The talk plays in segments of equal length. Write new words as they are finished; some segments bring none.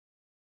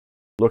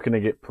Looking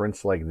to get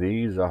prints like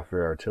these off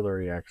your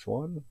Artillery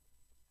X1?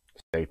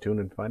 Stay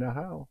tuned and find out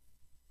how.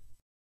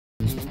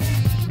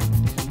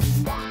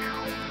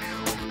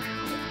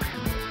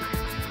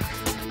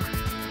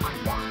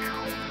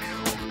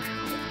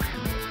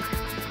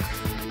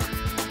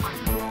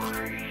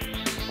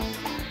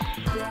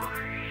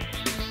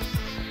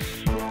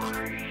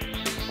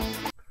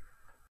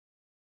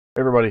 Hey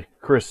everybody,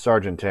 Chris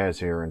Sergeant Taz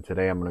here, and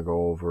today I'm going to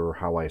go over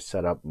how I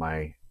set up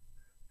my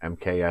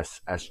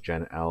MKS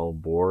Sgen L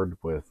board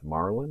with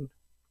Marlin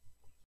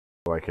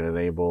so I can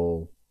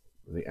enable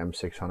the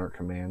M600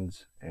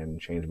 commands and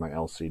change my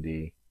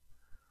LCD,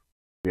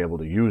 be able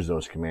to use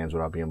those commands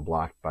without being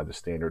blocked by the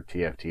standard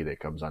TFT that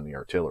comes on the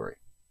artillery.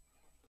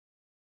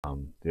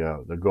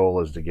 The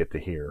goal is to get to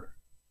here,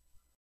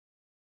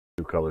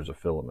 2 colors of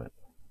filament,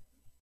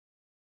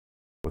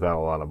 without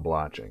a lot of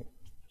blotching.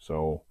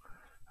 So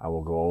I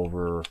will go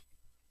over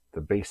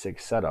the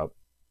basic setup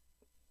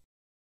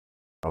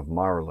of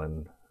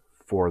Marlin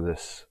for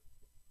this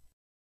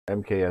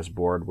MKS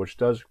board, which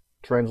does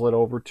translate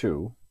over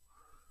to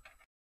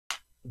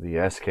the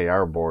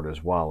SKR board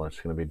as well.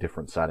 It's going to be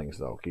different settings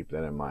though, keep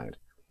that in mind.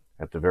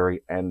 At the very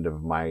end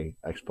of my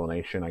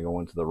explanation, I go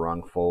into the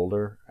wrong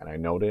folder and I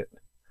note it,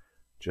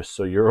 just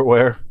so you're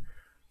aware.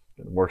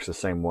 It works the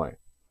same way.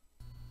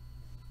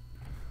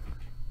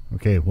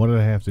 Okay, what did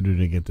I have to do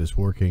to get this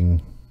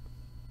working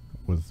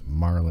with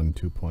Marlin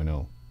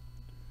 2.0?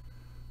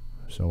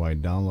 So I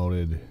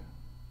downloaded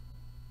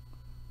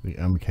the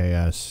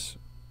MKS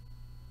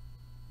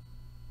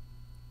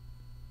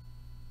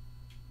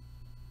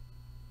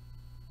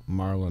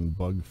Marlin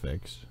bug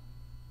fix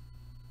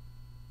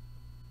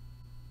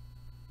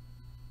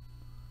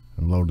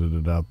and loaded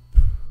it up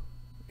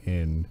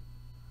in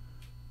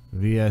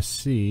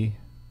VSC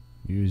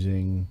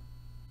using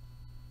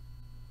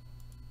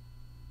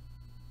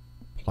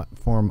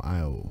Platform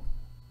IO.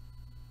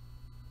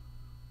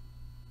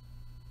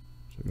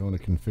 So go into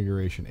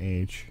Configuration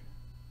H,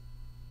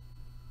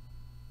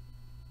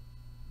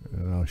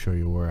 and I'll show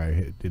you where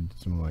I did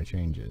some of my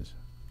changes.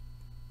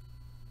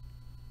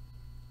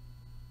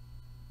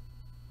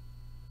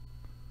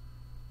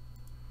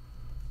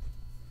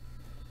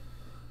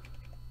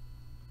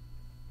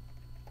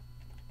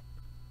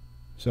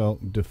 So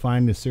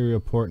define the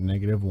serial port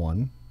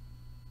 -1.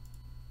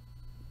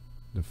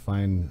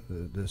 Define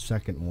the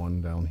second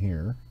one down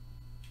here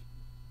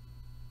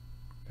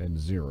at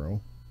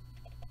 0.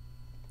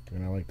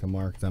 And I like to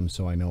mark them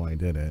so I know I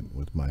did it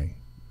with my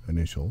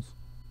initials.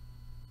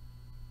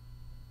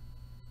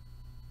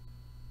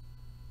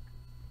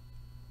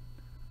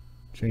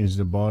 Change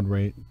the baud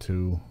rate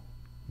to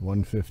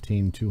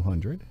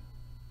 115/200.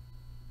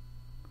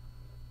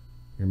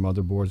 Your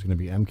motherboard is going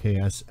to be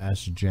MKS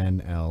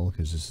Sgen L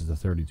because this is the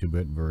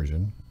 32-bit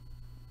version.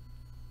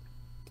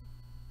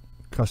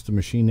 Custom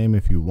machine name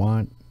if you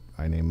want.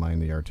 I named mine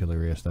the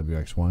Artillery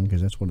SWX1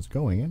 because that's what it's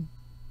going in.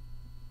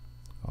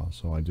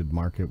 So I did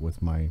mark it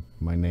with my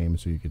name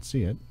so you could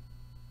see it.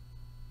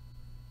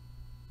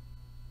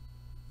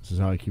 This is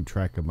how I keep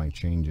track of my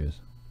changes.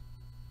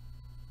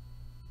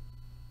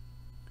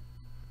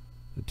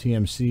 The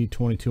TMC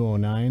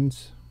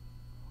 2209s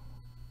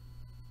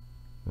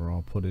are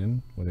all put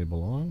in where they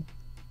belong.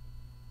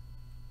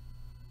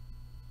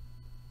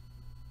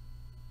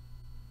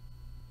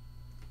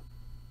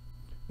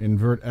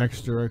 Invert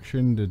X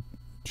direction to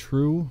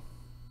true,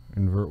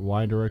 invert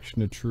Y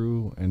direction to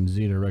true, and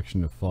Z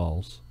direction to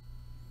false.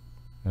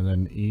 And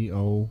then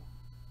EO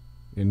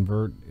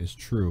invert is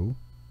true,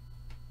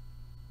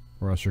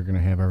 or else you're going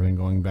to have everything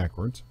going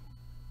backwards.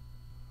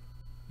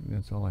 And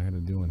that's all I had to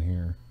do in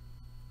here.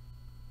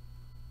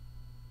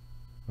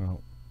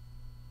 Well,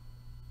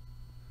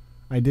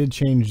 I did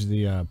change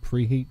the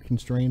preheat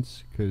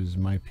constraints because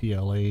my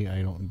PLA,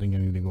 I don't think I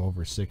need to go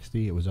over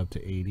 60. It was up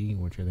to 80,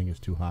 which I think is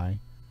too high.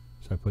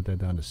 So I put that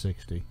down to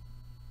 60.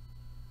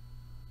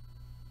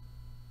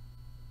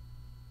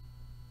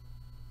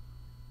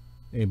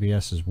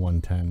 ABS is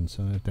 110,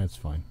 so that's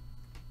fine.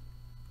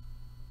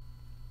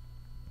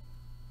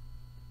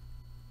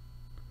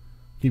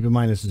 Keep in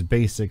mind this is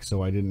basic,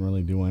 so I didn't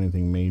really do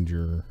anything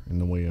major in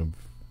the way of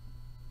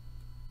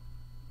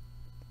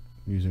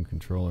using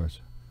controllers.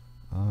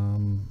 I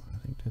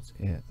think that's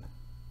it.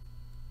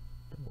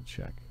 Double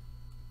check.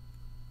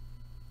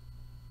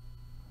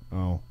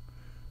 Oh,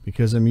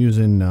 because I'm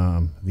using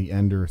the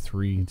Ender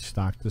 3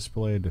 stock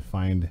display to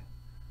find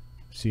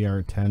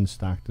CR10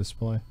 stock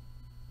display.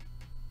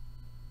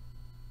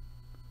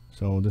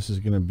 So this is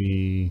going to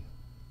be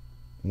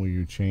where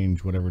you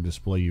change whatever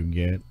display you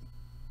get.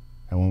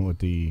 I went with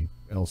the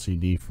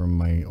LCD from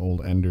my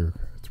old Ender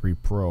 3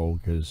 Pro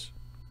because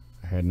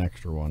I had an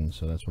extra one,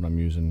 so that's what I'm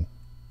using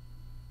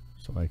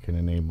so I can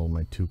enable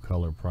my 2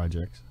 color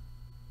projects.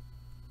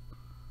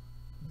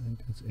 I think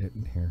that's it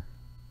in here.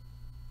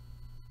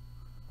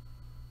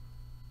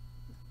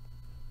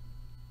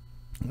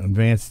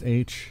 Advanced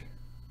H.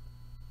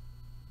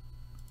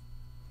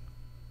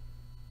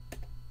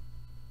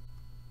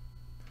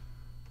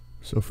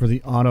 So for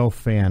the auto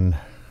fan,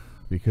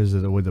 because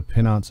of the way the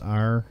pinouts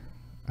are,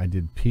 I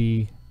did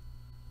P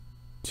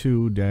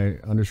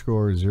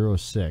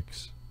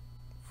P2_06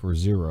 for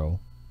 0,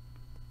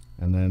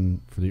 and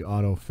then for the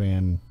auto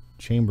fan,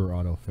 chamber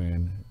auto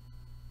fan,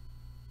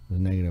 is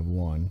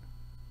 -1,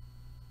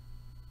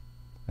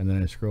 and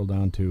then I scroll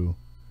down to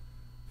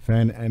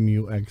fan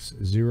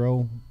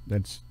MUX0,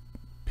 that's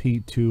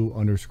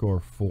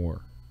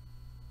P2_4,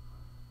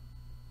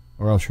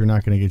 or else you're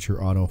not going to get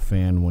your auto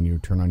fan when you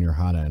turn on your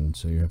hot end,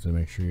 so you have to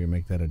make sure you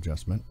make that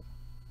adjustment.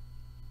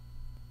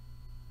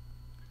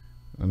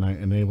 And I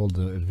enabled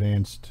the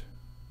advanced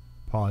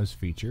pause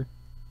feature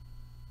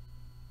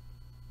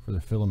for the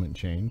filament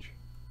change.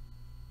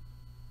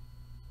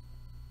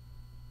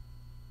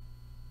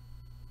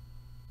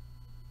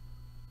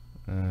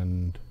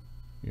 And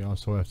you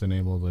also have to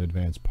enable the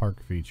advanced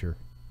park feature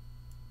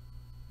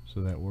so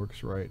that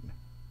works right.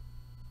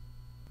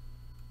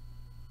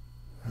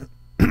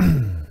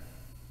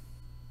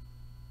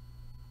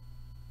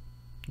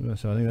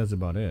 So I think that's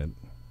about it.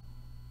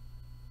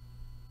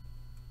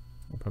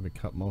 I'll probably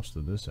cut most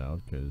of this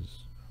out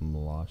because I'm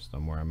lost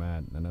on where I'm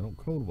at and I don't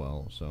code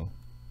well, so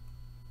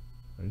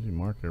I usually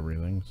mark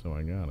everything, so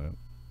I got it.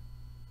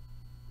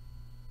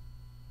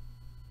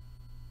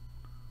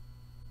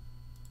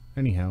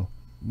 Anyhow,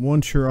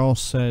 once you're all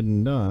said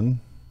and done,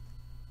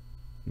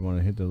 you want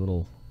to hit the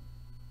little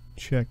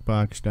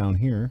checkbox down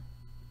here,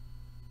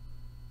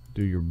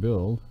 do your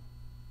build.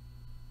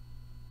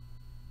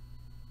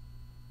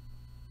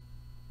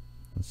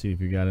 Let's see if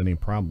you got any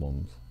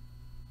problems.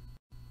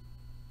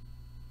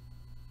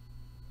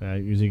 I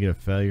usually get a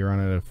failure on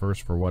it at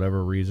first for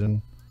whatever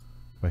reason.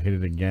 If I hit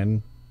it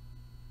again,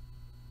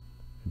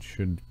 it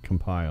should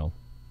compile.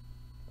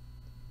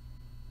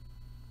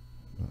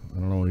 I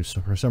don't know,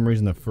 for some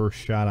reason the first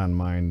shot on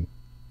mine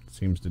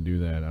seems to do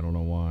that. I don't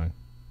know why.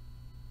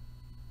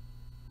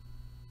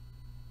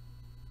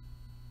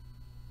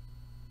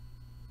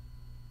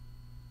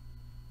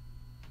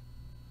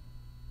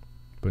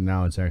 But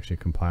now it's actually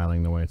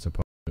compiling the way it's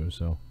supposed to,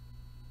 so.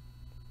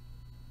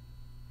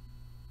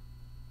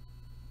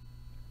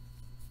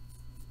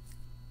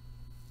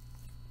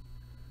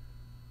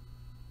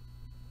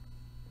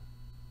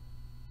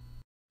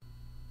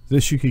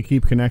 This you could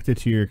keep connected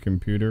to your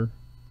computer,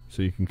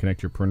 so you can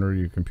connect your printer to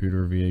your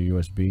computer via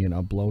USB and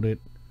upload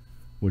it,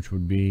 which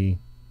would be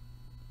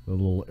the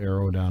little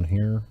arrow down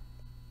here.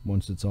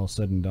 Once it's all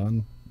said and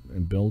done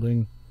and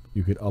building,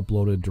 you could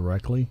upload it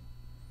directly.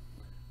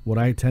 What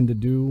I tend to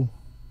do,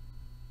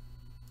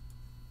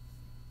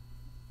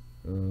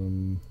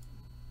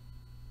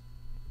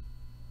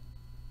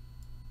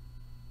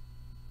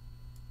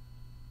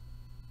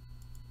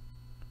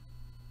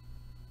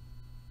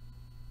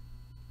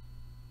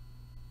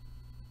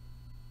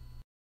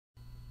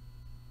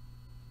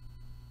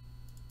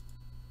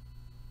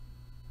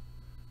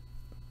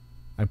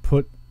 I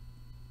put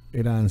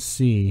it on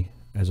C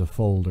as a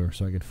folder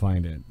so I could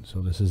find it.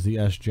 So this is the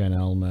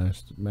SgenL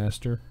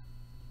master.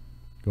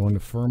 Go into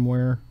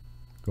firmware,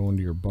 go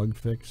into your bug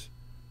fix,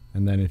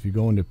 and then if you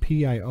go into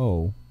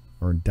PIO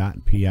or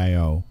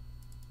 .pio,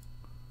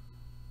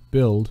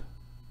 build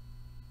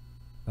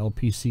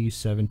LPC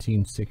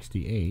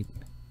 1768,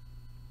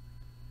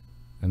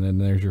 and then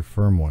there's your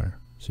firmware.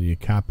 So you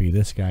copy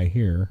this guy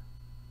here,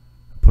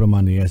 put him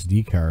on the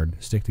SD card,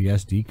 stick the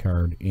SD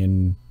card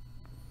in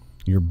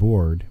your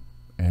board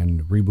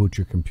and reboot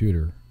your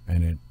computer,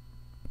 and it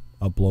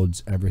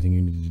uploads everything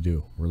you need to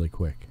do really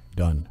quick.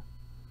 Done.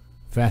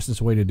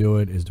 Fastest way to do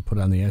it is to put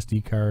it on the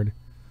SD card,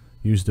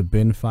 use the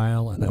bin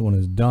file, and then when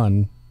it's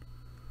done,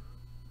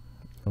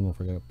 I don't know if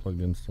I got it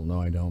plugged in still.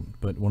 No, I don't.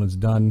 But when it's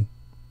done,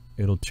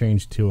 it'll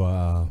change to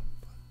a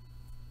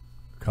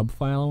cub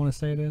file, I want to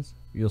say it is.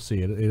 You'll see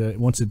it.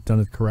 Once it's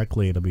done it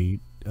correctly, it'll be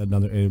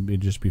another. It'll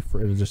just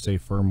say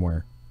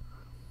firmware,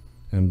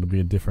 and it'll be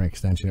a different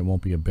extension. It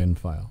won't be a bin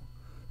file.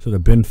 So the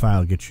bin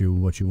file gets you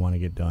what you want to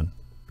get done.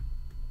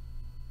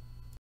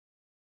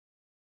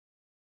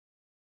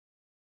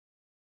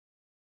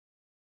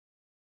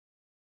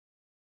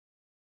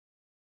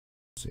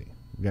 Let's see,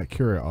 we got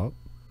Cura up,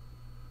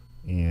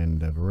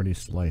 and I've already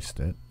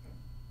sliced it.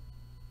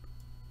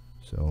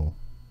 So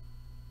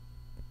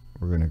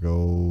we're gonna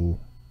go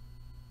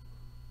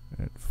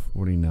at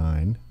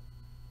 49.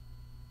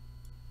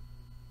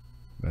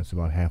 That's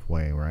about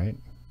halfway, right?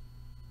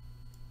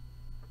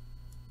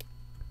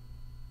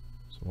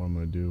 So what I'm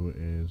going to do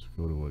is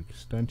go to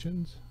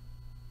extensions,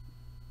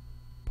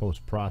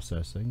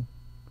 post-processing,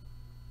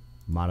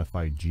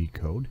 modify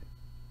G-code,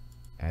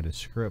 add a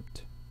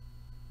script,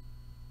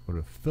 go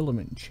to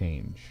Filament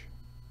Change.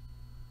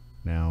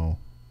 Now,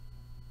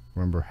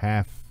 remember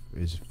half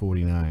is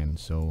 49,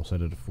 so we'll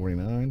set it to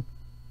 49.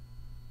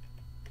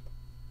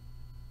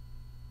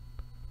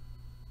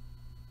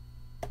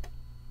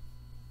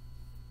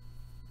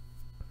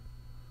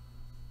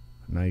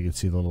 Now you can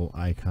see the little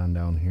icon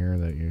down here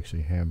that you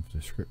actually have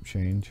the script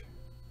change.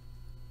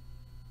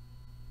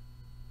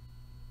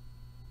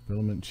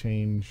 Filament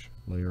change,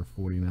 layer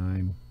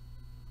 49.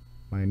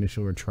 My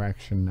initial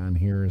retraction on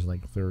here is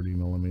like 30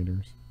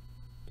 millimeters.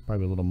 It's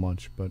probably a little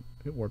much, but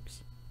it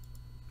works.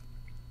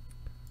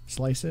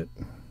 Slice it.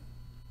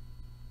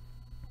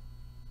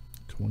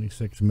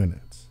 26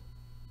 minutes.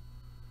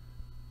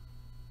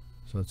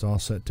 So it's all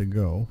set to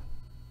go.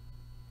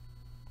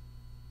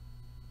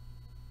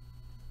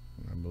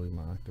 I believe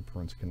my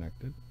octoprint's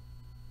connected.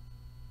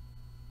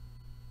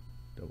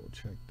 Double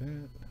check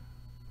that.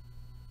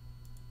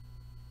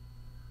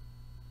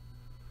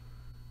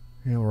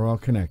 Yeah, we're all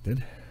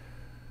connected.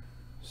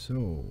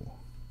 So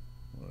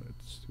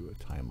let's do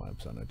a time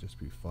lapse on it, just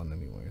be fun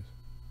anyways.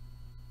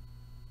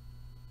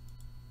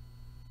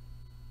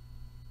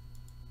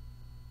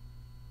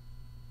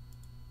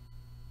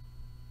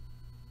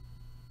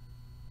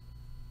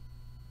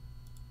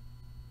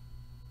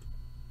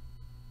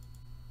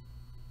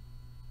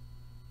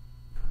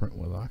 Print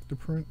with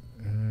octoprint,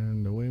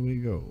 and away we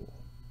go.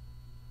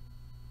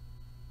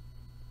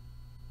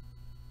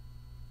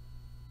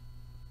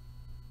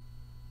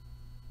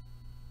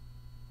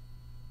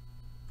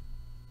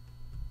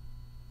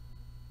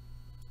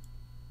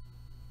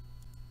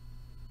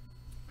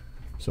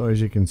 So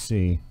as you can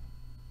see,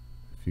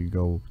 if you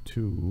go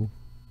to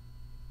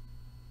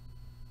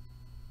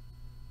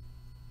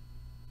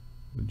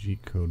the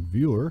G-code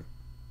viewer,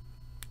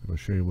 it'll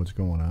show you what's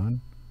going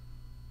on.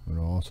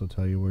 It'll also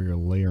tell you where your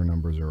layer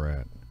numbers are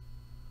at.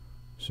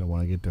 So when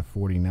I get to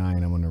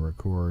 49, I'm going to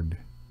record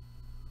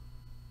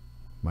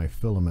my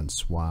filament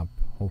swap.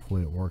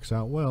 Hopefully it works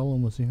out well,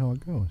 and we'll see how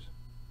it goes.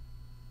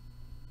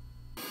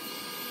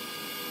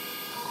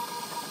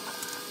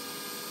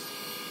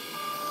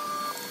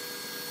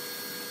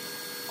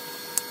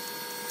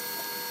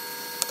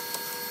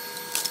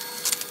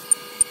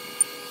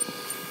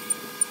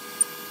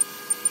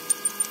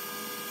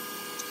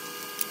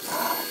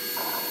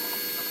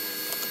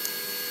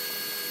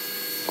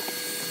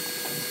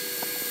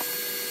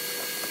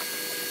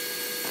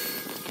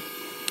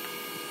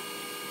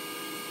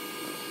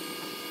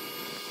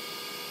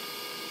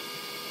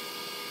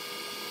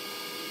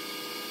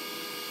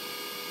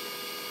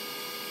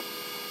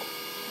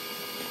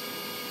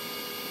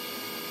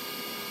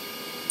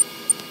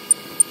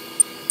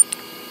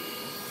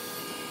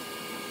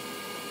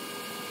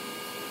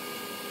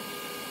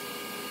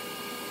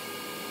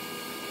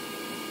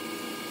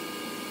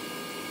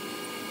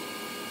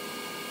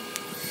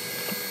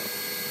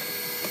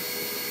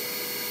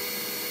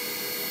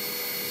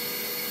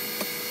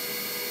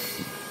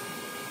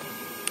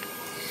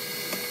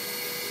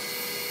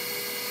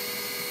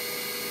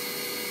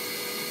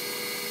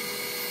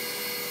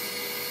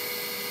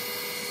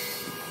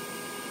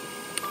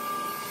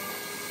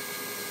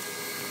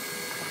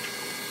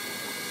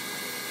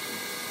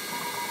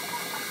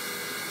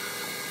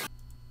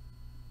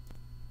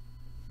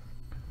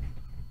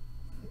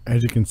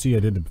 As you can see, I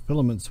did the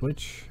filament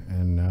switch,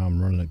 and now I'm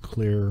running it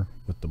clear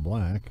with the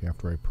black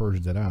after I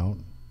purged it out,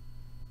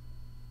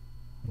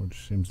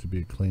 which seems to be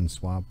a clean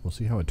swap. We'll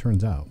see how it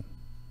turns out.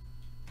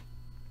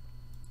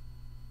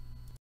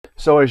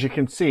 So as you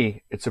can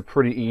see, it's a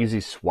pretty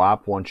easy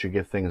swap once you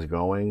get things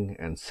going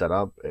and set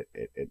up.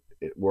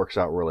 It works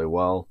out really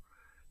well.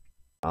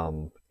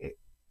 It's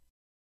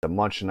a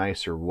much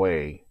nicer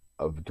way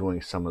of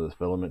doing some of the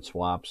filament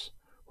swaps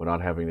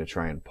without having to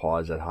try and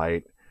pause at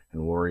height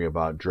and worry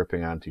about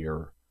dripping onto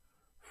your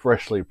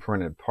freshly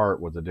printed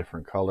part with a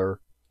different color.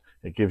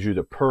 It gives you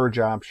the purge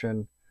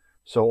option.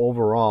 So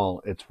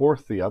overall, it's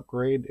worth the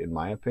upgrade, in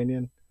my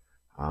opinion.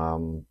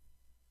 To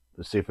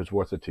see if it's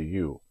worth it to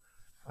you.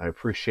 I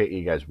appreciate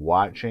you guys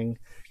watching.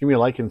 Give me a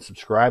like and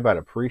subscribe. I'd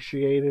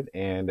appreciate it.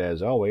 And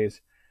as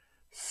always,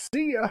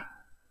 see ya.